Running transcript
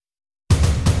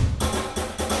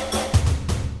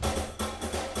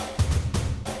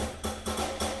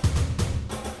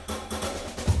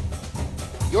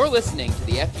You're listening to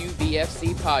the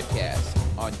FUVFC podcast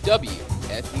on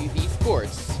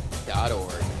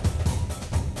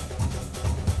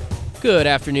WFUVSports.org. Good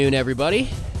afternoon, everybody,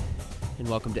 and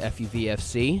welcome to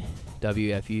FUVFC,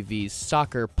 WFUV's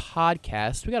soccer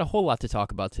podcast. We got a whole lot to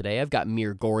talk about today. I've got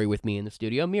Mir Gori with me in the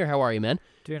studio. Mir, how are you, man?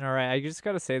 Doing all right. I just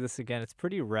got to say this again. It's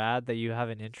pretty rad that you have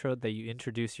an intro that you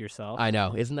introduce yourself. I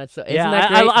know. Isn't that so? Yeah, that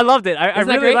great? I loved it. I Isn't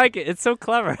that really great? like it. It's so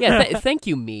clever. Yeah, thank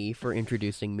you, me, for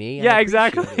introducing me. Yeah, I appreciate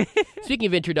exactly. it. Speaking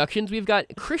of introductions, we've got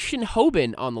Christian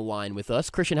Hoban on the line with us.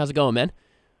 Christian, how's it going, man?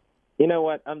 You know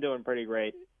what? I'm doing pretty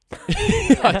great.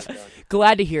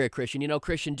 Glad to hear it, Christian. You know,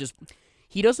 Christian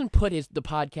he doesn't put the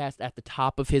podcast at the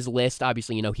top of his list.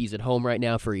 Obviously, you know, he's at home right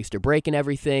now for Easter break and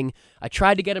everything. I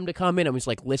tried to get him to come in. I was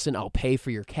like, listen, I'll pay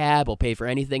for your cab. I'll pay for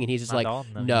anything. And he's just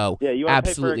no, Yeah, you want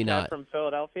absolutely to pay for a not. cab from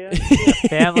Philadelphia?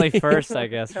 Family first, I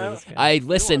guess. For this guy.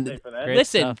 Listen, pay for that. Great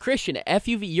listen, stuff. Christian,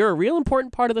 FUV, you're a real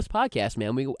important part of this podcast,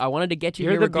 man. I wanted to get you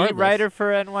You're here the regardless. beat writer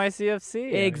for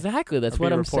NYCFC. Exactly, that's Or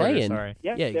what beat I'm reporter, saying. Sorry.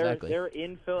 Yeah, exactly. They're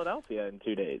in Philadelphia in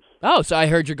 2 days. Oh, so I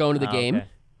heard you're going to the Oh, game. okay.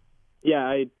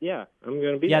 Yeah, I'm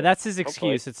going to be Yeah, there. that's his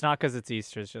Hopefully. excuse. It's not because it's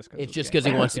Easter. It's just because It's just because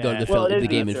he wants to go to the, Well, it the is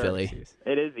game in Easter. Philly.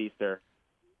 It is Easter.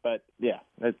 But, yeah,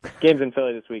 the game's in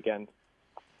Philly this weekend.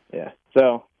 Yeah,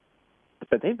 so...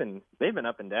 But they've been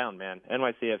up and down, man.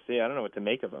 NYCFC, I don't know what to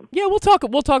make of them. Yeah, we'll talk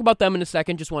about them in a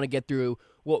second. Just want to get through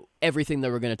everything that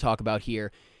we're going to talk about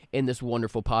here in this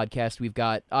wonderful podcast. We've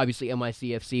got, obviously,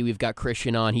 NYCFC. We've got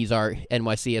Christian on. He's our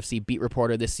NYCFC beat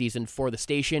reporter this season for the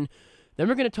station. Then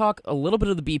we're going to talk a little bit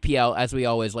of the BPL, as we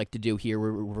always like to do here.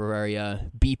 We're very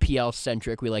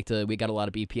BPL-centric. We got a lot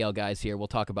of BPL guys here. We'll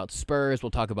talk about Spurs. We'll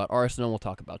talk about Arsenal. We'll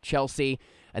talk about Chelsea.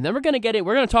 And then we're going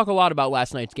to talk a lot about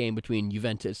last night's game between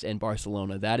Juventus and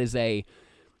Barcelona.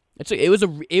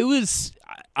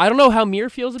 I don't know how Mir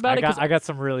feels about it. I got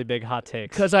some really big hot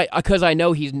takes. Because I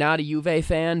know he's not a Juve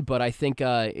fan, but I think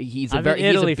he's I'm an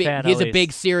Italy fan, he's at a big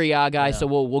least. Serie A guy. Yeah. So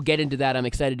we'll get into that. I'm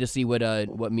excited to see what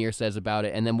Mir says about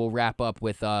it, and then we'll wrap up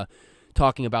with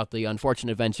talking about the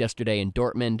unfortunate events yesterday in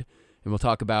Dortmund, and we'll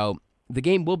talk about the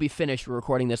game. Will be finished. We're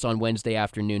recording this on Wednesday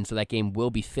afternoon, so that game will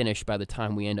be finished by the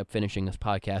time we end up finishing this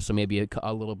podcast. So maybe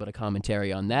a little bit of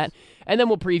commentary on that, and then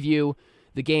we'll preview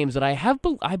the games that I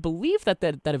believe that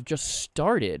have just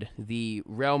started, the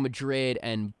Real Madrid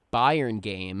and Bayern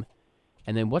game,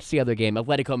 and then what's the other game?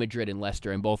 Atletico Madrid and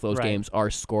Leicester, and both those games are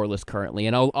scoreless currently.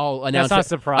 And I'll announce That's not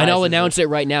surprising. And I'll announce it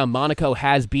right now. Monaco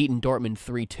has beaten Dortmund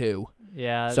 3-2.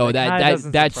 Yeah. So that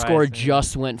surprise score me.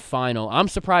 just went final. I'm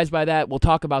surprised by that. We'll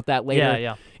talk about that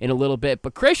later in a little bit.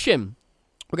 But Christian,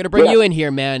 we're gonna bring you in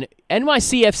here, man.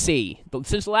 NYCFC. But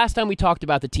since the last time we talked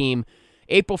about the team,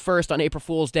 April 1st, on April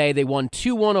Fool's Day, they won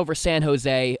 2-1 over San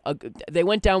Jose. They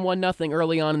went down 1-0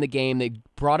 early on in the game. They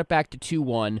brought it back to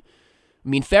 2-1. I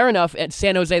mean, fair enough. At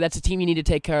San Jose, that's a team you need to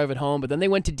take care of at home. But then they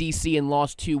went to D.C. and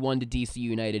lost 2-1 to D.C.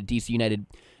 United. D.C. United,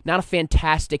 not a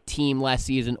fantastic team last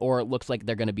season, or it looks like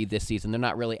they're going to be this season. They're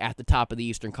not really at the top of the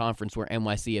Eastern Conference where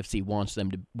NYCFC wants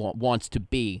to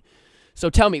be. So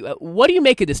tell me, what do you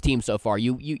make of this team so far?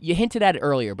 You hinted at it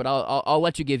earlier, but I'll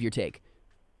let you give your take.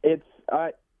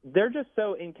 They're just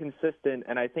so inconsistent,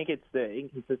 and I think it's the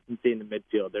inconsistency in the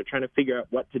midfield. They're trying to figure out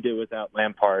what to do without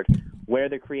Lampard, where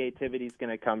the creativity is going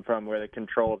to come from, where the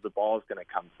control of the ball is going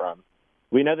to come from.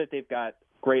 We know that they've got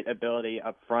great ability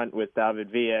up front with David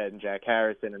Villa and Jack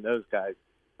Harrison and those guys,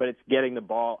 but it's getting the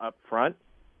ball up front,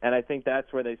 and I think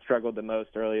that's where they struggled the most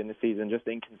early in the season, just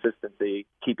inconsistency,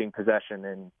 keeping possession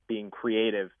and being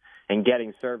creative and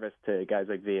getting service to guys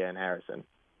like Villa and Harrison.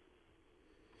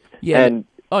 Yeah. And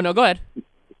no, go ahead.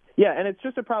 yeah, and it's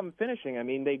just a problem finishing. I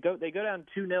mean, they go down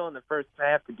 2-0 in the first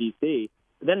half to DC.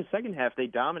 But then in the second half, they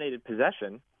dominated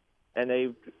possession, and they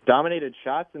dominated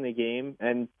shots in the game,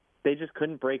 and they just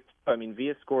couldn't break. I mean,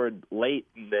 Villa scored late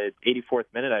in the 84th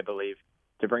minute, I believe,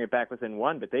 to bring it back within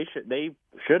one. But they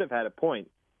should have had a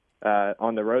point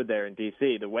on the road there in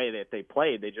DC. The way that they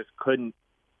played, they just couldn't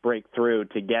break through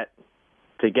to get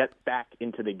back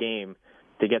into the game,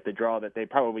 to get the draw that they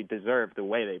probably deserved the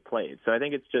way they played. So I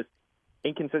think it's just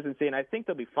inconsistency, and I think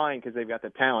they'll be fine because they've got the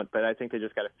talent, but I think they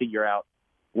just got to figure out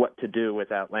what to do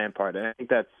without Lampard. And I think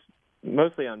that's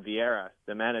mostly on Vieira,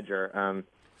 the manager.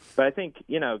 But I think,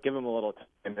 give him a little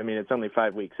time. I mean, it's only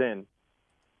 5 weeks in.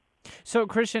 So,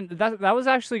 Christian, that was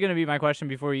actually going to be my question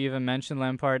before you even mentioned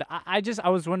Lampard. I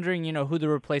was wondering, who the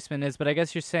replacement is, but I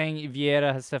guess you're saying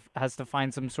Vieira has to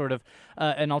find some sort of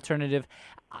an alternative.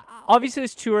 Obviously,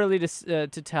 it's too early to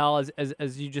tell,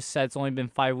 as you just said. It's only been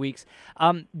 5 weeks.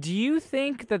 Do you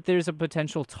think that there's a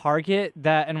potential target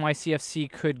that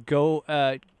NYCFC could go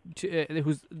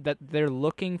that they're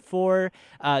looking for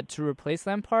to replace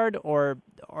Lampard, or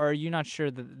are you not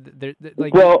sure that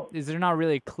is there not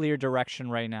really a clear direction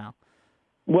right now?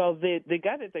 Well, the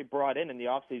guy that they brought in the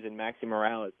offseason, Maxi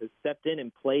Morales, has stepped in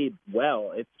and played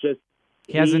well. It's just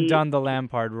he hasn't done the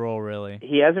Lampard role, really.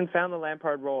 He hasn't found the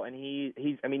Lampard role, and he's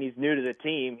new to the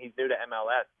team. He's new to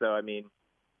MLS, so I mean,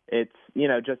 it's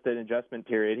just an adjustment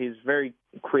period. He's very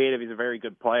creative. He's a very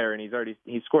good player, and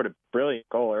he scored a brilliant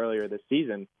goal earlier this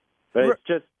season. But it's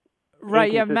just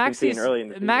right, yeah,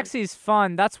 Maxi's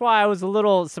fun. That's why I was a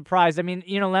little surprised. I mean,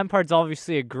 Lampard's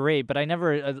obviously a great, but I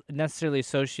never necessarily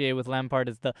associate with Lampard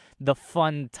as the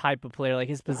fun type of player. Like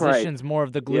his position's more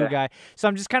of the glue guy. So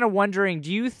I'm just kind of wondering,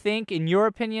 do you think, in your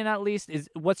opinion at least,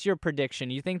 what's your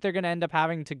prediction? You think they're going to end up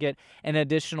having to get an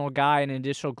additional guy, an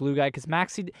additional glue guy? Because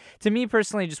Maxi, to me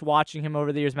personally, just watching him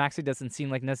over the years, Maxi doesn't seem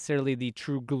like necessarily the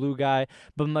true glue guy,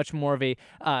 but much more of a,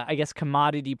 I guess,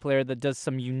 commodity player that does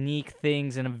some unique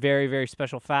things in a very, very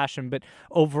special fashion, but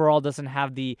overall doesn't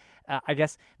have the,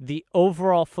 the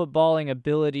overall footballing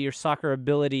ability or soccer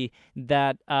ability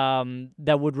that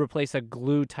would replace a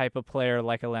glue type of player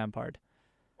like a Lampard.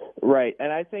 Right,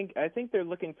 and I think they're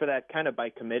looking for that kind of by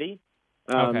committee.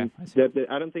 Okay,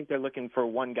 I don't think they're looking for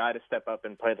one guy to step up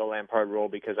and play the Lampard role,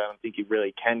 because I don't think you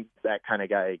really can that kind of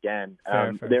guy again.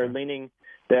 They're leaning.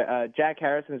 Jack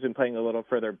Harrison has been playing a little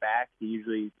further back. He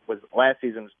usually last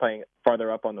season was playing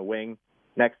farther up on the wing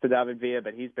next to David Villa,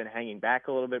 but he's been hanging back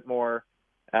a little bit more.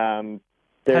 Has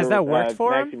that worked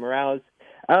for Maxi him? Morales,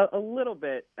 a little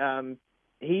bit.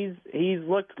 He's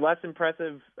looked less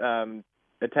impressive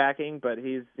attacking, but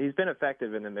he's been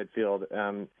effective in the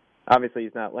midfield. Obviously,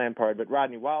 he's not Lampard, but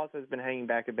Rodney Wallace has been hanging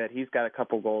back a bit. He's got a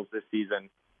couple goals this season.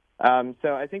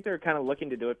 So I think they're kind of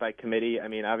looking to do it by committee. I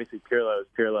mean, obviously Pirlo is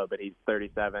Pirlo, but he's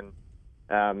 37.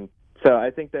 So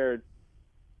I think they're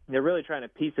really trying to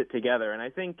piece it together, and I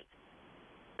think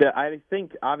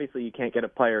obviously you can't get a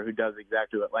player who does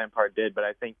exactly what Lampard did, but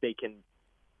I think they can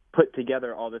put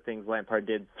together all the things Lampard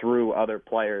did through other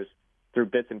players, through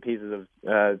bits and pieces of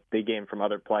the game from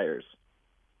other players.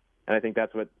 And I think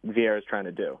that's what Vieira is trying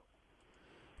to do.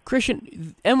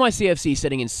 Christian, NYCFC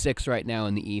sitting in 6th right now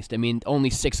in the East. I mean,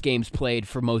 only 6 games played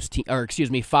for most teams, or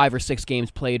 5 or 6 games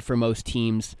played for most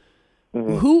teams.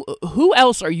 Mm-hmm. Who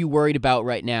else are you worried about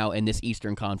right now in this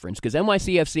Eastern Conference? Because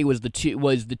NYCFC was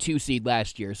the 2 seed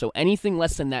last year, so anything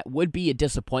less than that would be a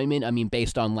disappointment. I mean,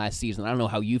 based on last season, I don't know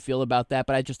how you feel about that,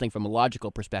 but I just think from a logical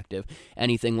perspective,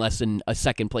 anything less than a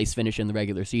second place finish in the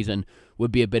regular season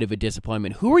would be a bit of a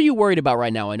disappointment. Who are you worried about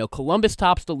right now? I know Columbus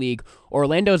tops the league.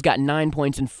 Orlando's got 9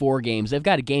 points in 4 games. They've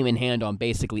got a game in hand on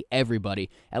basically everybody.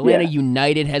 Atlanta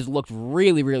United has looked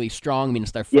really, really strong. I mean,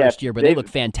 it's their first year, but they look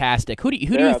fantastic. Who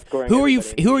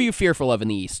are you fearful of in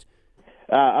the East?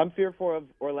 I'm fearful of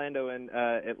Orlando and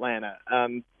Atlanta.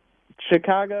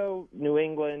 Chicago, New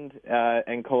England,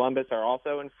 and Columbus are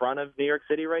also in front of New York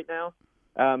City right now.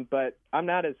 But I'm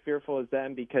not as fearful as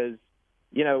them because,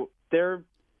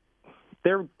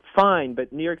 they're fine,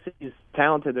 but New York City's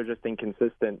talented. They're just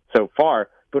inconsistent so far.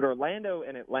 But Orlando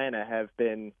and Atlanta have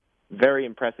been very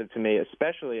impressive to me,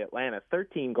 especially Atlanta.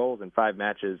 13 goals in 5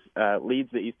 matches,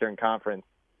 leads the Eastern Conference.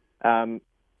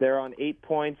 They're on 8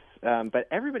 points, but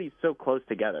everybody's so close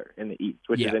together in the East,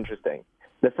 which is interesting.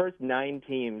 The first 9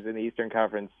 teams in the Eastern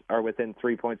Conference are within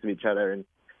 3 points of each other, and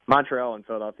Montreal and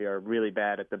Philadelphia are really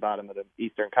bad at the bottom of the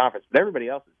Eastern Conference. But everybody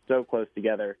else is so close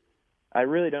together. I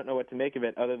really don't know what to make of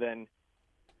it other than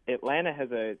Atlanta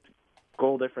has a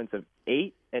goal difference of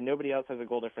 8, and nobody else has a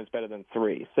goal difference better than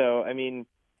 3. So, I mean,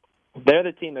 they're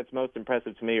the team that's most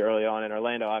impressive to me early on, and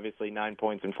Orlando, obviously, 9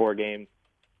 points in 4 games.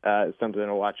 Is something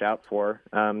to watch out for.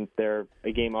 They're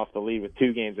a game off the lead with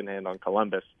 2 games in hand on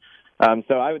Columbus.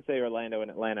 So I would say Orlando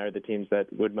and Atlanta are the teams that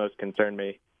would most concern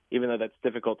me, even though that's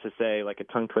difficult to say, like a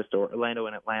tongue twister. Orlando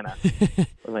and Atlanta.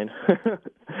 Orlando.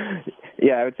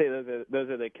 Yeah, I would say those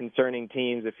are the concerning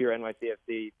teams if you're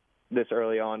NYCFC this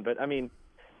early on. But, I mean,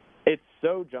 it's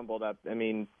so jumbled up. I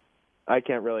mean, I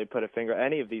can't really put a finger.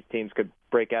 Any of these teams could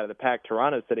break out of the pack.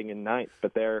 Toronto's sitting in 9th,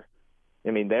 but they're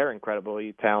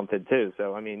incredibly talented too.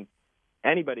 So, I mean,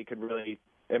 anybody could really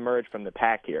emerge from the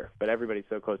pack here, but everybody's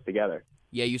so close together.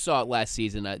 Yeah, you saw it last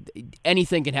season.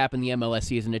 Anything can happen in the MLS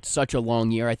season. It's such a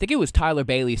long year. I think it was Tyler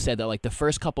Bailey said that like the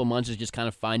first couple months is just kind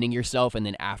of finding yourself, and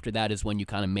then after that is when you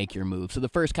kind of make your move. So the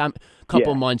first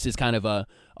couple months is kind of a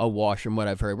wash from what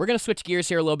I've heard. We're going to switch gears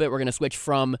here a little bit. We're going to switch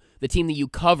from the team that you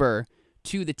cover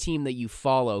to the team that you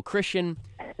follow. Christian,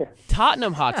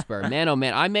 Tottenham Hotspur, man, oh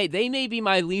man, they may be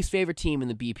my least favorite team in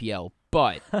the BPL,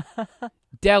 but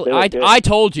I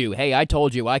told you,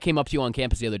 I came up to you on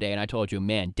campus the other day and I told you,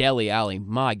 man, Dele Alli,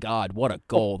 my God, what a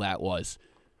goal that was.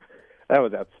 That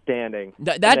was outstanding.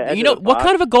 That you know what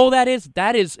kind of a goal that is?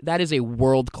 That is a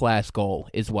world-class goal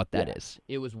is what that is.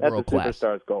 It was world-class. That's a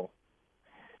superstar's goal.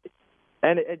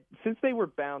 And since they were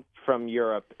bounced from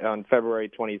Europe on February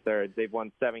 23rd, they've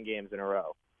won 7 games in a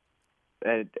row.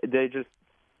 And they just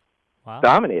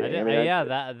dominated.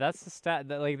 That's the stat.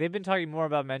 Like they've been talking more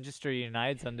about Manchester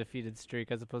United's undefeated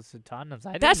streak as opposed to Tottenham's.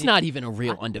 That's not even a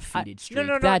real undefeated streak.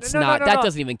 That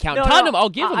doesn't even count. Tottenham, I'll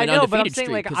give them an undefeated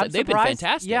streak because they've been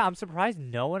fantastic. Yeah, I'm surprised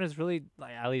no one is really,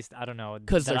 at least I don't know,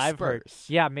 because they're I've Spurs. Heard.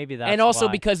 Yeah, maybe that's and also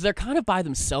why. Because they're kind of by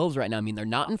themselves right now. I mean, they're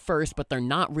not in first, but they're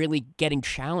not really getting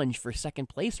challenged for second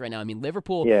place right now. I mean,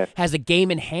 Liverpool has a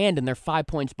game in hand and they're 5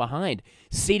 points behind.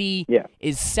 City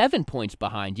is 7 points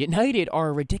behind. United are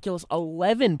a ridiculous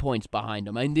 11 points behind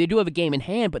them. I mean, they do have a game in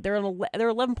hand, but they're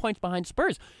 11 points behind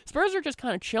Spurs. Spurs are just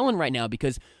kind of chilling right now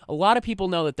because a lot of people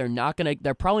know that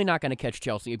they're probably not gonna catch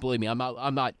Chelsea. Believe me, I'm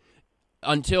not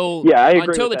until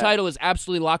the title is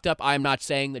absolutely locked up. I'm not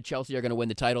saying that Chelsea are going to win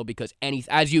the title because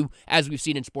as we've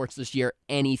seen in sports this year,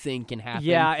 anything can happen.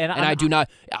 Yeah,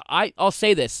 I'll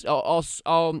say this. I'll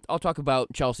talk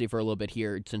about Chelsea for a little bit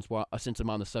here since I'm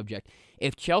on the subject.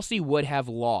 If Chelsea would have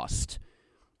lost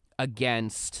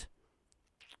against,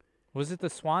 was it the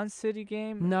Swan City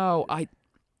game? No,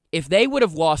 if they would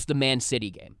have lost the Man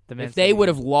City game, would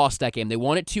have lost that game, they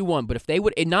won it 2-1, but if they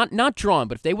would, not drawn,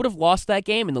 but if they would have lost that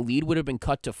game and the lead would have been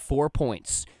cut to 4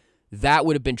 points, that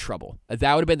would have been trouble.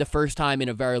 That would have been the first time in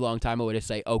a very long time I would have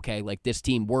said, okay, like this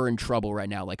team, we're in trouble right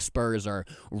now. Like Spurs are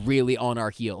really on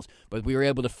our heels. But we were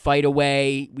able to fight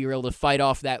away. We were able to fight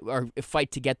off that, or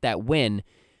fight to get that win.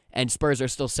 And Spurs are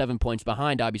still 7 points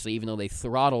behind, obviously, even though they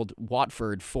throttled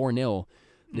Watford 4-0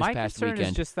 this past weekend. My concern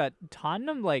is just that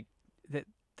Tottenham, like,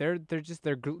 they're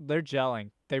gelling.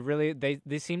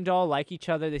 They seem to all like each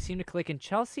other. They seem to click. And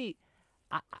Chelsea,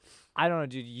 I don't know,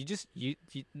 dude.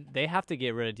 They have to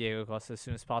get rid of Diego Costa as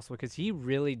soon as possible because he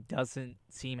really doesn't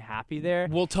seem happy there.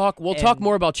 We'll talk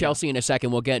more about Chelsea in a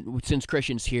second. Since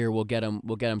Christian's here, we'll get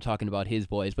him talking about his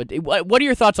boys. But what are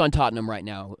your thoughts on Tottenham right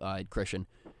now, Christian?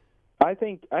 I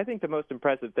think the most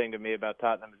impressive thing to me about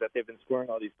Tottenham is that they've been scoring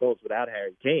all these goals without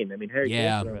Harry Kane. I mean, Harry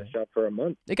Kane's been on the shot for a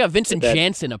month. They got Vincent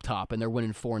Janssen up top, and they're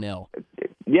winning 4-0.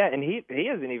 Yeah, and he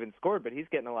hasn't even scored, but he's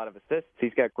getting a lot of assists.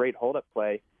 He's got great hold-up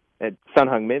play. And Son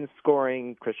Heung-min's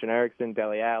scoring, Christian Eriksen,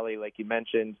 Dele Alli, like you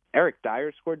mentioned. Eric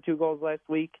Dyer scored 2 goals last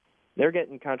week. They're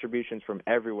getting contributions from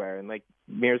everywhere, and like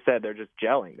Mir said, they're just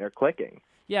gelling. They're clicking.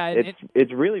 Yeah,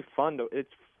 it's really fun.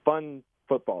 It's fun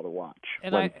football to watch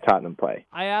when Tottenham play.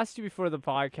 I asked you before the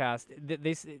podcast.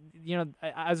 They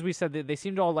as we said, they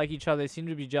seem to all like each other. They seem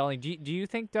to be gelling. Do you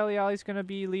think Dele Alli's going to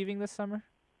be leaving this summer?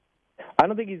 I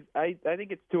don't think he's. I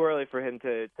think it's too early for him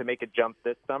to make a jump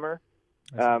this summer.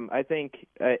 I think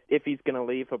if he's going to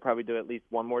leave, he'll probably do at least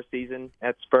one more season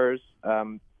at Spurs.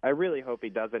 I really hope he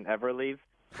doesn't ever leave.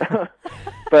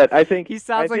 But I think he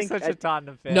sounds like such a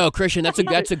Tottenham fan. No, Christian, that's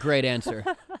a great answer.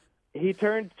 He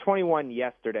turned 21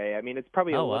 yesterday. I mean, it's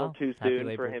probably a little too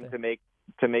soon for him to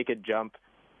make a jump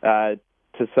to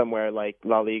somewhere like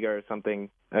La Liga or something,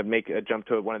 make a jump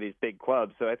to one of these big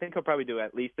clubs. So I think he'll probably do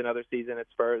at least another season at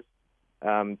Spurs.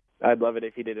 I'd love it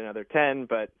if he did another 10,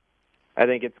 but I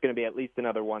think it's going to be at least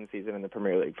another 1 season in the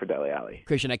Premier League for Dele Alli.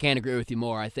 Christian, I can't agree with you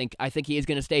more. I think he is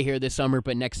going to stay here this summer,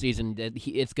 but next season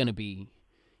it's going to be.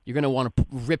 You're going to want to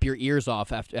rip your ears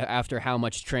off after how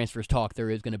much transfers talk there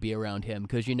is going to be around him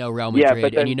because you know Real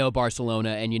Madrid and you know Barcelona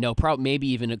and you know maybe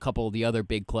even a couple of the other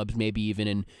big clubs, maybe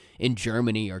even in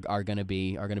Germany are going to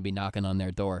be knocking on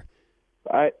their door.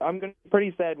 I'm going to be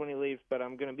pretty sad when he leaves, but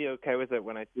I'm going to be okay with it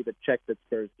when I see the check that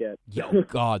Spurs get. Yo,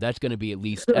 God, that's going to be at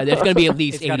least 80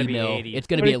 mil. It's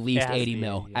going to be at least 80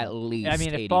 mil. At least. I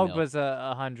mean, if Pogba's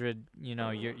 100, you know,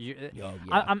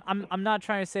 I'm not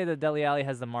trying to say that Dele Alli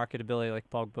has the marketability like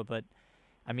Pogba, but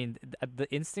I mean,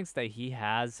 the instincts that he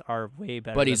has are way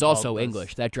better. But he's also Pogba's.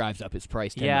 English. That drives up his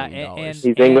price. $10 million. And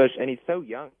he's English, and he's so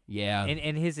young. Yeah.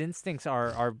 And his instincts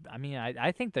are I mean,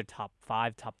 I think they're top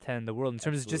 5, top 10 in the world in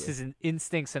terms of just his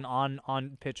instincts and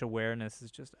on pitch awareness is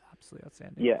just absolutely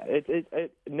outstanding. Yeah,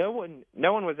 no one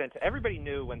was into. Everybody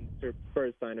knew when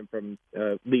Spurs signed him from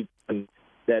Leeds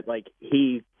that like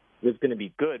he was going to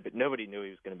be good, but nobody knew he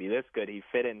was going to be this good. He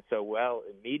fit in so well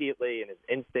immediately, and his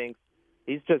instincts.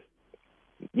 He's just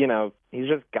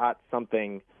got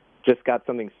something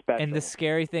special. And the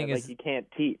scary thing is, like, you can't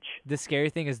teach. The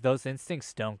scary thing is those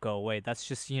instincts don't go away. That's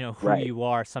just, who you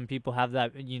are. Some people have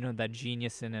that, that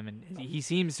genius in him, and he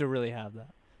seems to really have that.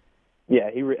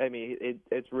 Yeah,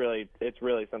 it's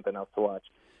really something else to watch.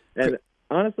 And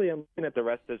honestly, I'm looking at the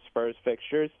rest of Spurs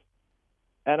fixtures,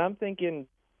 and I'm thinking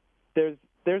there's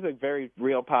a very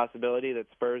real possibility that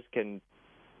Spurs can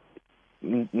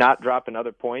not drop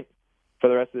another point for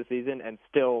the rest of the season and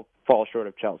still fall short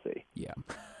of Chelsea. Yeah,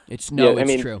 it's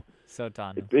true. So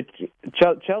Tottenham.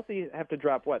 Chelsea have to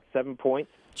drop 7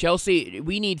 points. Chelsea,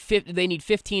 they need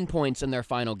 15 points in their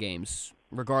final games,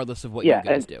 regardless of what you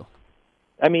guys do.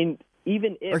 I mean,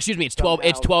 even if, or excuse me, it's 12.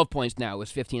 It's 12 points now. It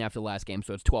was 15 after the last game,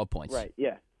 so it's 12 points. Right.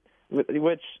 Yeah.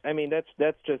 Which, I mean, that's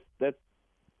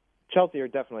Chelsea are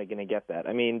definitely going to get that.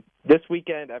 I mean, this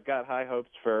weekend I've got high hopes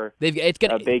for a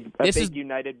big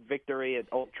United victory at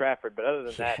Old Trafford. But other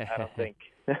than that,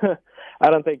 I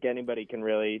don't think anybody can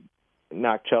really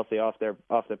knock Chelsea off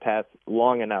the path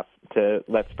long enough to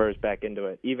let Spurs back into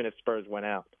it, even if Spurs went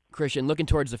out. Christian, looking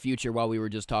towards the future while we were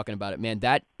just talking about it, man,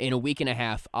 that in a week and a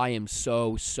half, I am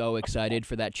so excited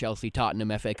for that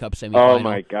Chelsea-Tottenham FA Cup semifinal. Oh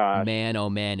my God. Man, oh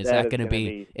man, is that going to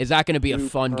be a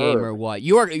fun game or what?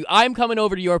 I'm coming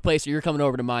over to your place or you're coming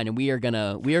over to mine, and we are going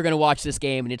to watch this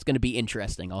game, and it's going to be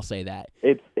interesting, I'll say that.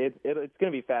 It's going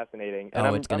to be fascinating.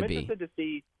 And it's going to be. I'm interested to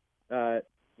see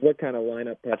what kind of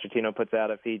lineup Pochettino puts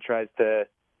out if he tries to,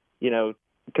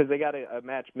 because they got a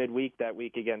match midweek that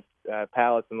week against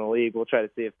Palace in the league. We'll try to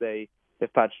see if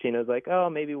Pochettino's like, oh,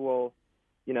 maybe we'll,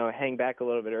 hang back a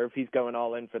little bit, or if he's going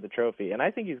all in for the trophy. And I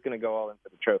think he's going to go all in for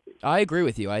the trophy. I agree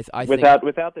with you. I think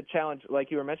without the challenge, like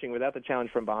you were mentioning, without the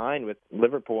challenge from behind with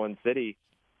Liverpool and City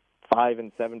 5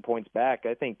 and 7 points back,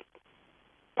 I think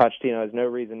Pochettino has no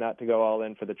reason not to go all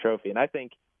in for the trophy. And I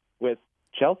think with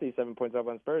Chelsea 7 points up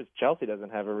on Spurs, Chelsea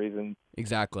doesn't have a reason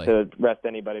to rest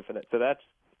anybody for that. So that's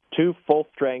 2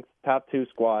 full-strength, top 2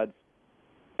 squads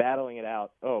battling it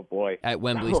out. Oh, boy. At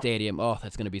Wembley Stadium. Oh,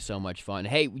 that's going to be so much fun.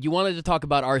 Hey, you wanted to talk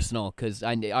about Arsenal, because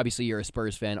obviously you're a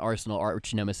Spurs fan. Arsenal,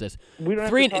 arch nemesis. We don't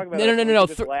have to talk about Arsenal. No.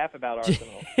 Just laugh about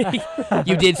Arsenal.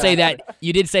 You did say that.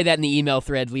 You did say that in the email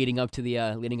thread leading up to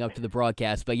the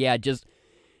broadcast. But, yeah, just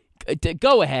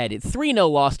go ahead.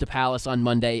 3-0 loss to Palace on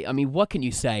Monday. I mean, what can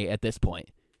you say at this point?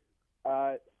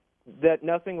 That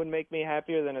nothing would make me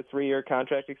happier than a 3-year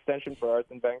contract extension for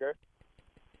Arsene Wenger.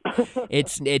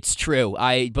 It's true.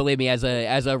 Believe me, as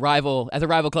a rival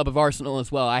club of Arsenal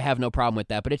as well, I have no problem with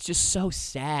that. But it's just so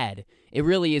sad. It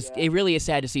really is. Yeah. It really is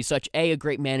sad to see such a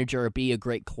great manager or B, a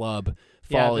great club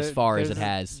fall as far as it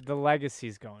has. The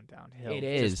legacy's going downhill. It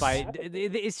is.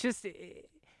 It's just.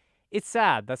 It's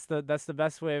sad. That's the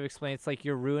best way of explaining it. It's like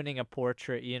you're ruining a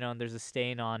portrait, and there's a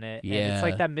stain on it. Yeah. And it's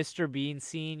like that Mr. Bean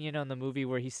scene, in the movie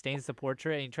where he stains the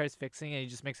portrait and he tries fixing it and he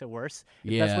just makes it worse.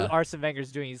 Yeah. That's what Arsene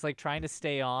Wenger's doing. He's like trying to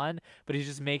stay on, but he's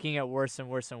just making it worse and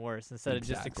worse and worse instead of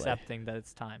just accepting that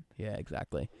it's time. Yeah,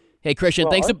 exactly. Hey, Christian,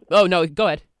 oh, no, go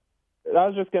ahead. I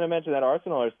was just going to mention that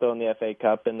Arsenal are still in the FA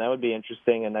Cup, and that would be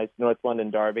interesting, a nice North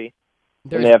London derby.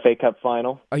 In the FA Cup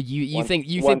final. Are you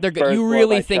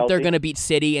really think they're going to beat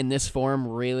City in this form?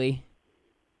 Really?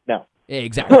 No.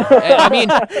 Exactly. I mean,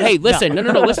 hey, listen.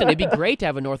 No. Listen, it'd be great to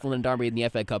have a North London derby in the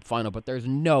FA Cup final, but there's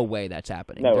no way that's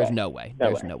happening. There's no way.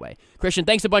 Christian,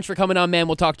 thanks a bunch for coming on, man.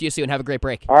 We'll talk to you soon. Have a great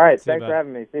break. All right. Thanks for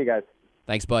having me. See you guys.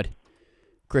 Thanks, bud.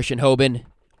 Christian Hoban,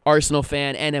 Arsenal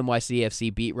fan and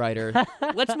NYCFC beat writer.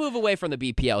 Let's move away from the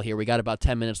BPL here. We got about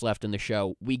 10 minutes left in the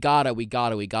show. We gotta,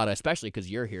 especially because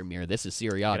you're here, Mir. This is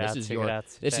Serie A.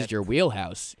 This is your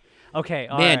wheelhouse. Okay,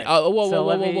 man. Right.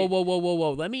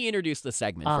 Whoa. Let me introduce the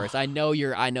segment first. I know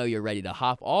you're ready to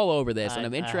hop all over this, and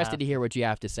I'm interested to hear what you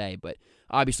have to say. But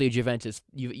obviously, Juventus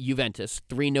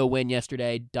 3-0 win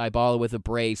yesterday. Dybala with a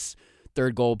brace.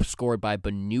 Third goal scored by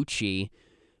Bonucci.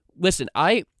 Listen,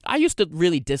 I used to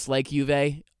really dislike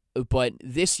Juve. But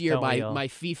this year, my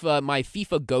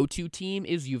FIFA go-to team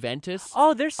is Juventus.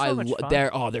 Oh, they're so much fun.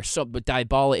 But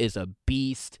Dybala is a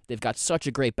beast. They've got such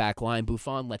a great back line.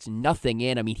 Buffon lets nothing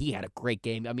in. I mean, he had a great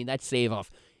game. I mean, that save off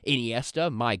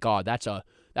Iniesta, my God, that's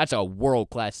a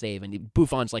world-class save. And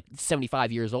Buffon's like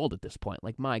 75 years old at this point.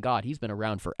 Like, my God, he's been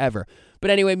around forever.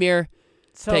 But anyway, Mir,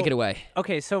 take it away.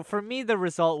 Okay, so for me, the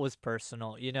result was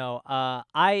personal.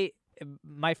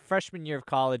 My freshman year of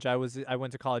college, I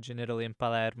went to college in Italy, in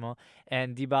Palermo,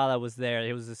 and Dybala was there.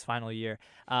 It was his final year.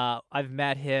 I've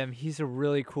met him. He's a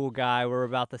really cool guy. We're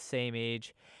about the same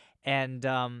age. And,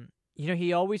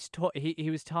 he always he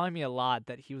was telling me a lot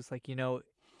that he was like,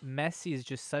 Messi is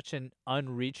just such an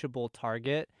unreachable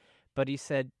target. But he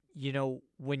said,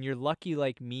 when you're lucky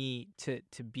like me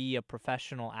to be a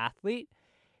professional athlete,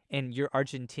 and you're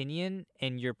Argentinian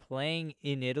and you're playing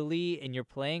in Italy and you're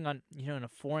playing on, in a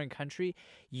foreign country,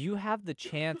 you have the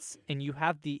chance and you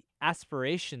have the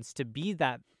aspirations to be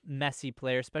that Messi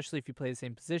player, especially if you play the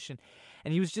same position.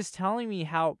 And he was just telling me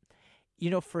how,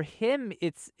 for him,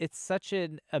 it's such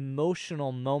an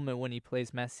emotional moment when he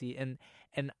plays Messi,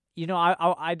 and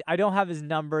I don't have his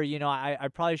number. I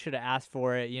probably should have asked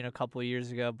for it, a couple of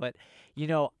years ago, but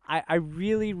I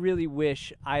really, really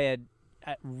wish I had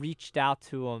reached out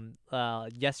to him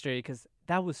yesterday, because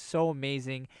that was so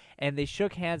amazing. And they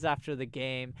shook hands after the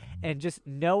game, and just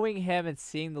knowing him and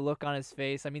seeing the look on his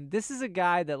face. I mean, this is a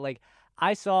guy that, like,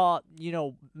 I saw,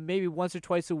 maybe once or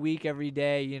twice a week every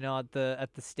day, at the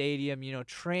stadium,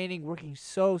 training, working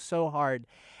so hard.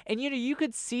 And, you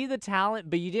could see the talent,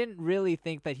 but you didn't really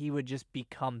think that he would just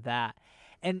become that.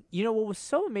 And, what was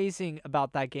so amazing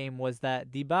about that game was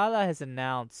that Dybala has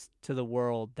announced to the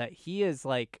world that he is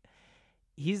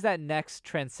he's that next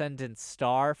transcendent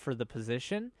star for the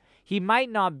position. He might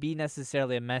not be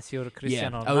necessarily a Messi or a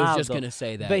Cristiano Ronaldo. I was just going to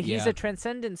say that. But he's a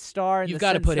transcendent star. You've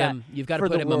got to put him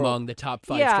among the top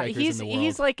 5 strikers in the world.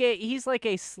 He's like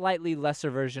a slightly lesser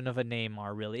version of a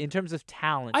Neymar, really, in terms of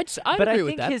talent. I agree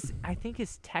with that. I think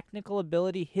his technical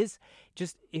ability,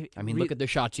 look at their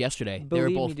shots yesterday. They were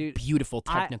both beautiful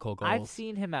technical goals. I've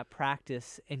seen him at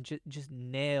practice and just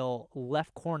nail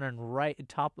left corner and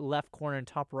top left corner and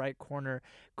top right corner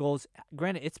goals.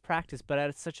 Granted, it's practice, but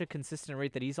at such a consistent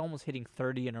rate that he's almost hitting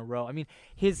 30 in a row. I mean,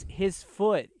 his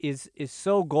foot is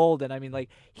so golden. I mean, like,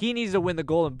 he needs to win the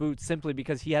Golden Boot simply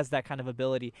because he has that kind of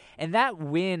ability. And that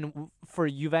win for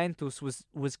Juventus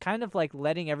was kind of like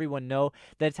letting everyone know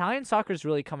that Italian soccer is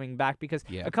really coming back, because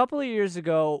a couple of years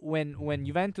ago when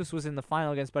Juventus was in the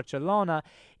final against Barcelona,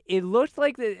 it looked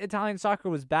like the Italian soccer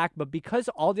was back, but because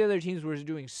all the other teams were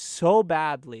doing so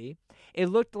badly, it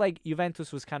looked like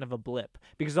Juventus was kind of a blip,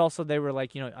 because also they were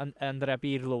like, Andrea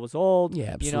Pirlo was old.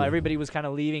 Yeah, absolutely. Everybody was kind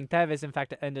of leaving. Tevez, in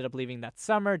fact, ended up leaving that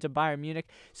summer to Bayern Munich.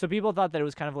 So people thought that it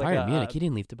was kind of like Bayern Munich. He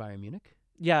didn't leave to Bayern Munich.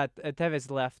 Yeah, Tevez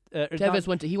left. Tevez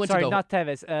went to not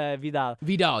Tevez. Vidal.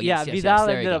 Vidal. Yes, yes, Vidal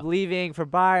yes, ended up leaving for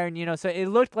Bayern. So it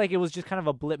looked like it was just kind of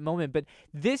a blip moment. But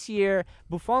this year,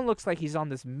 Buffon looks like he's on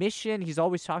this mission. He's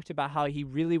always talked about how he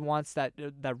really wants that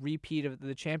repeat of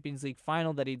the Champions League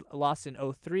final that he lost in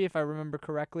 2003, if I remember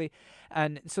correctly.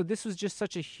 And so this was just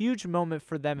such a huge moment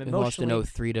for them emotionally. They lost in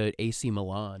 2003 to AC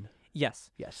Milan.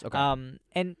 Yes. Okay.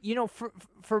 And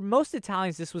for most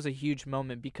Italians, this was a huge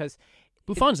moment because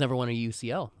Buffon's never won a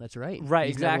UCL. That's right. Right,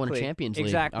 He's exactly. never won a Champions League.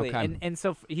 Exactly. Okay. And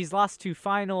so he's lost 2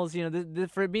 finals.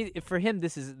 For him,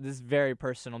 this is very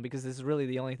personal, because this is really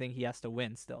the only thing he has to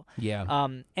win still. Yeah.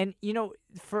 And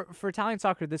for Italian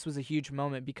soccer, this was a huge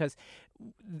moment, because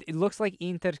it looks like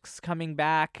Inter's coming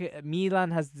back.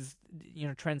 Milan has this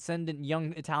transcendent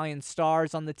young Italian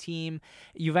stars on the team.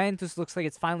 Juventus looks like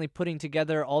it's finally putting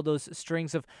together all those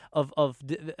strings of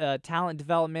talent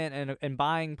development and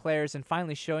buying players and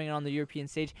finally showing it on the European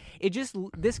stage.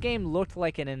 This game looked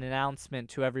like an announcement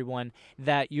to everyone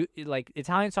that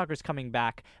Italian soccer is coming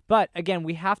back. But again,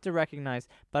 we have to recognize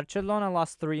Barcelona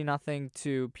lost 3-0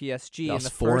 to PSG in the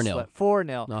first leg.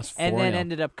 4-0. And then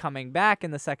ended up coming back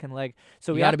in the second leg.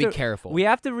 So we got to be careful. We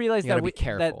have to realize that be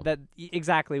careful.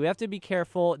 Exactly. We have to be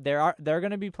careful. They're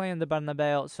going to be playing the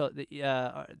Bernabeu,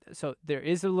 so there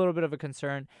is a little bit of a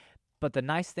concern. But the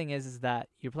nice thing is that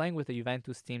you're playing with a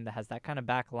Juventus team that has that kind of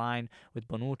back line with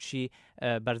Bonucci,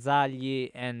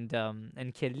 Barzagli, and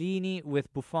Chiellini,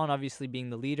 with Buffon obviously being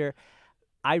the leader.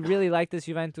 I really like this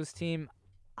Juventus team.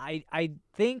 I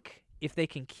think if they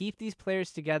can keep these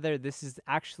players together, this is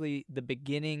actually the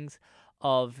beginnings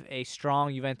of a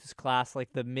strong Juventus class,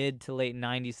 like the mid to late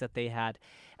 90s that they had.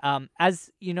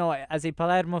 As a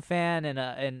Palermo fan and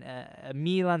a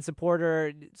Milan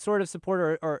supporter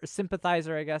or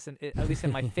sympathizer, I guess, and at least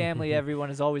in my family, everyone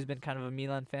has always been kind of a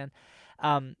Milan fan.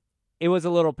 It was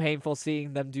a little painful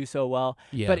seeing them do so well.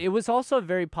 Yeah. But it was also a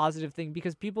very positive thing,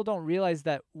 because people don't realize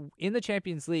that in the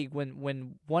Champions League,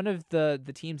 when one of the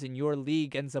teams in your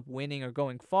league ends up winning or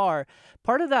going far,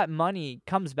 part of that money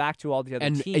comes back to all the other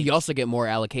teams. And you also get more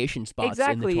allocation spots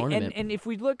in the tournament. And if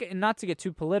we look, and not to get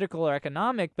too political or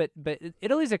economic, but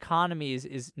Italy's economy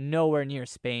is nowhere near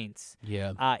Spain's.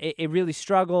 Yeah. It really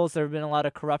struggles. There have been a lot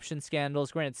of corruption scandals.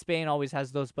 Granted, Spain always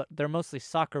has those, but they're mostly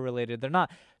soccer related. They're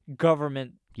not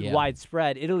government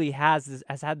widespread. Italy has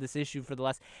had this issue for the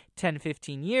last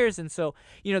 10-15 years, and so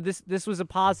this was a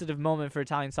positive moment for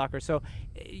Italian soccer. So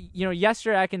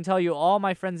yesterday, I can tell you, all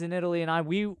my friends in Italy and I,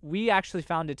 we actually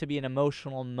found it to be an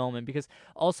emotional moment, because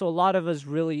also a lot of us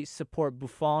really support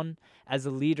Buffon as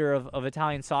a leader of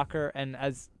Italian soccer, and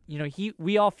as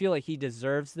we all feel like he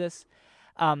deserves this.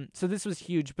 So this was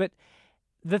huge. But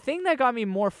the thing that got me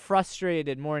more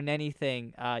frustrated more than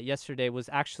anything yesterday was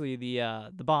actually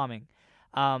the bombing.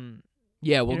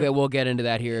 Yeah, we'll get into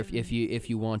that here if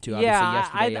you want to. Yeah,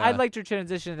 obviously I'd like to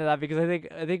transition to that because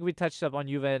I think we touched up on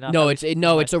Juve enough.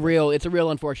 It's a real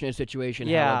unfortunate situation.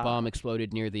 Yeah. How a bomb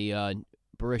exploded near the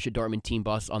Borussia Dortmund team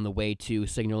bus on the way to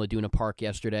Signal Iduna Park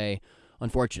yesterday.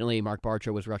 Unfortunately, Marc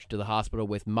Bartra was rushed to the hospital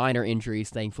with minor injuries.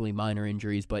 Thankfully, minor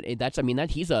injuries, but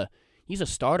he's a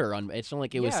starter on. It's not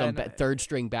like it was some third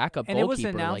string backup goalkeeper. It was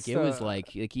announced, it was like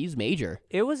he's major.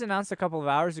 It was announced a couple of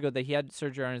hours ago that he had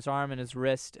surgery on his arm and his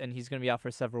wrist, and he's going to be out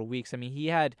for several weeks. I mean, he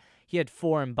had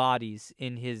foreign bodies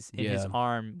in his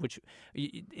arm, which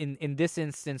in this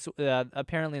instance,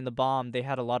 apparently in the bomb, they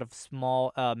had a lot of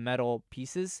small metal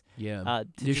pieces. Yeah,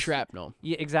 the shrapnel.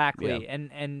 Yeah, exactly. Yeah.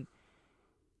 And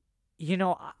you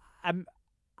know,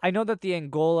 I know that the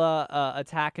Angola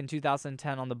attack in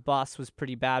 2010 on the bus was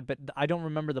pretty bad, but I don't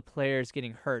remember the players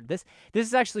getting hurt. This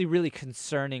is actually really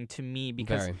concerning to me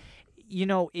because, you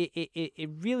know, it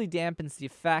really dampens the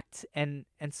effect, and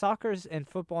soccer and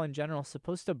football in general is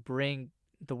supposed to bring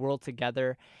the world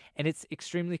together, and it's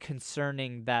extremely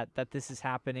concerning that this is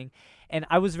happening. And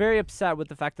I was very upset with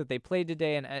the fact that they played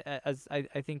today, and as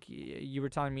I think you were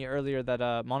telling me earlier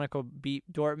that Monaco beat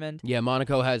Dortmund. Yeah,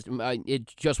 Monaco has it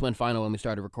just went final when we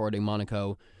started recording.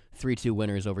 Monaco 3-2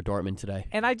 winners over Dortmund today.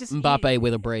 And I just Mbappe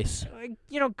with a brace.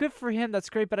 You know, good for him.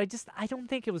 That's great, but I don't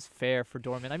think it was fair for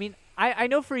Dortmund. I mean, I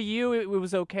know for you it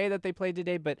was okay that they played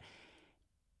today, but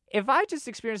if I just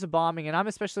experienced a bombing, and I'm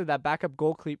especially that backup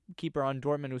goalkeeper on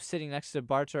Dortmund who's sitting next to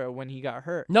Bartra when he got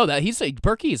hurt. No,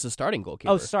 Berkey is the starting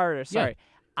goalkeeper. Oh, starter. Sorry.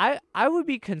 Yeah. I would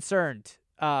be concerned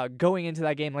going into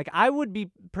that game. Like, I'd be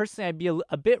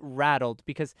a bit rattled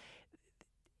because,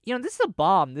 you know, this is a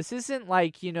bomb. This isn't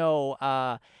like, you know,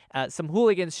 some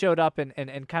hooligans showed up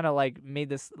and kind of like made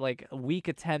this like weak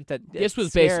attempt at this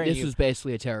was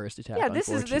basically a terrorist attack. Yeah, this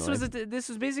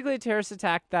was basically a terrorist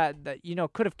attack that you know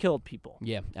could have killed people.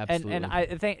 Yeah, absolutely. And I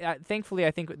think thankfully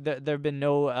I think there have been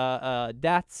no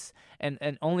deaths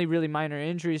and only really minor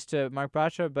injuries to Marc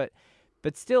Bartra,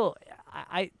 but still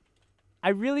I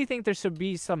really think there should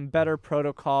be some better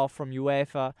protocol from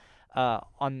UEFA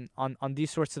on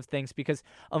these sorts of things, because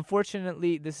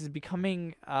unfortunately this is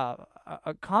becoming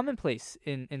a commonplace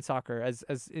in soccer. As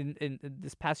in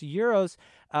this past Euros,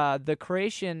 the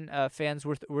Croatian fans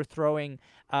were throwing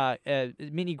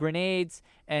mini grenades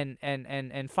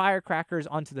and firecrackers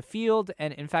onto the field,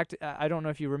 and in fact I don't know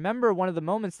if you remember, one of the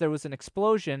moments there was an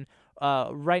explosion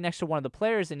right next to one of the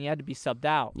players, and he had to be subbed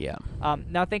out. Yeah.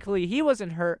 Now, thankfully, he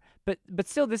wasn't hurt, but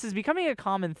still, this is becoming a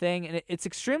common thing, and it's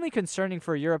extremely concerning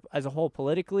for Europe as a whole,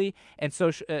 politically and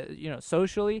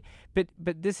socially. But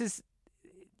this is,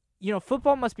 you know,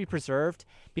 football must be preserved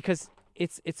because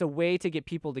it's a way to get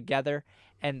people together,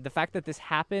 and the fact that this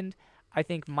happened, I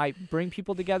think, might bring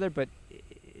people together. But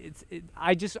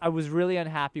I was really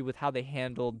unhappy with how they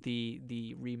handled the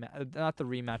rematch, not the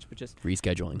rematch, but just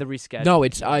rescheduling. The reschedule. No,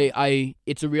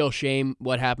 it's a real shame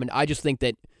what happened. I just think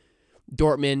that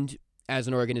Dortmund, as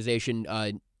an organization,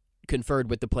 conferred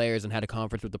with the players and had a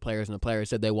conference with the players, and the players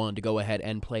said they wanted to go ahead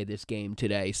and play this game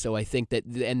today. So I think that,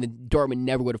 and the Dortmund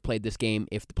never would have played this game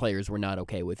if the players were not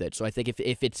okay with it. So I think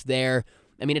if it's their,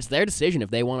 I mean, it's their decision. If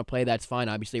they want to play, that's fine.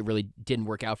 Obviously, it really didn't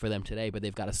work out for them today, but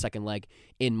they've got a second leg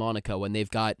in Monaco, and they've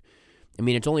got, I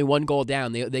mean, it's only one goal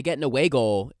down. They get an away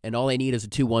goal, and all they need is a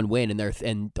 2-1 win,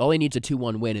 and all they need is a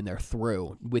 2-1 win, and they're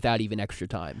through without even extra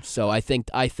time. So I think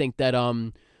that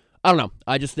I don't know.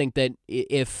 I just think that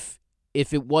if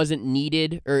it wasn't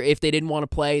needed, or if they didn't want to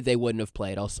play, they wouldn't have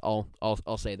played.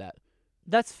 I'll say that.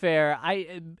 That's fair.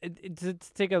 To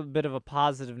take a bit of a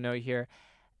positive note here,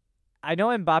 I know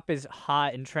Mbappe's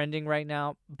hot and trending right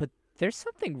now, but there's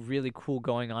something really cool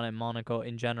going on in Monaco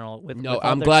in general.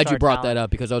 I'm glad you brought that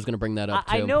up, because I was going to bring that up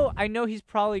too. I know he's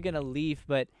probably going to leave,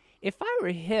 but if I were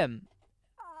him,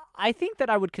 I think that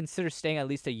I would consider staying at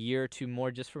least a year or two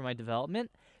more just for my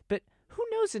development. But who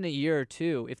knows, in a year or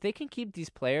two, if they can keep these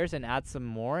players and add some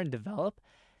more and develop,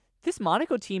 this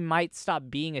Monaco team might stop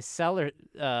being a seller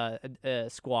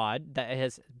squad that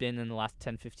has been in the last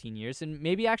 10, 15 years, and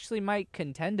maybe actually might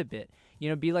contend a bit. You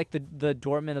know, be like the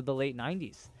Dortmund of the late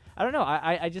 90s. I don't know.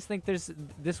 I just think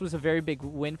this was a very big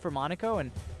win for Monaco,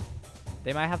 and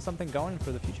they might have something going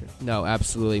for the future. No,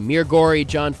 absolutely. Mir Gori,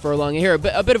 John Furlong here.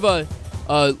 A bit of a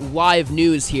live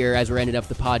news here as we're ending up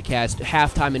the podcast.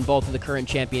 Halftime in both of the current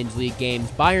Champions League games.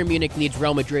 Bayern Munich leads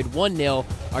Real Madrid 1-0.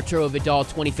 Arturo Vidal,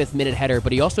 25th minute header,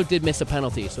 but he also did miss a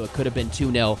penalty, so it could have been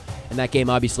 2-0. And that game,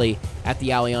 obviously, at the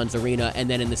Allianz Arena. And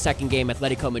then in the second game,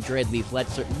 Atletico Madrid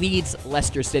leads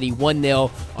Leicester City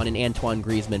 1-0 on an Antoine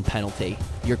Griezmann penalty.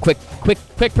 Your quick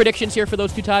predictions here for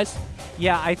those two ties?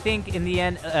 Yeah, I think in the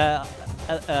end,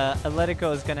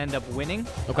 Atletico is going to end up winning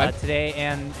today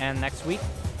and next week.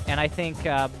 and I think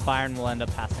Bayern will end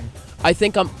up passing. I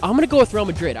think I'm going to go with Real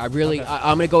Madrid. I'm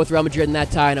going to go with Real Madrid in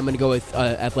that tie, and I'm going to go with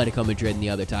Atletico Madrid in the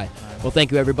other tie. Right. Well,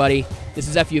 thank you, everybody. This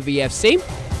is FUVFC.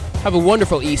 Have a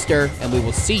wonderful Easter, and we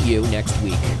will see you next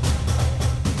week.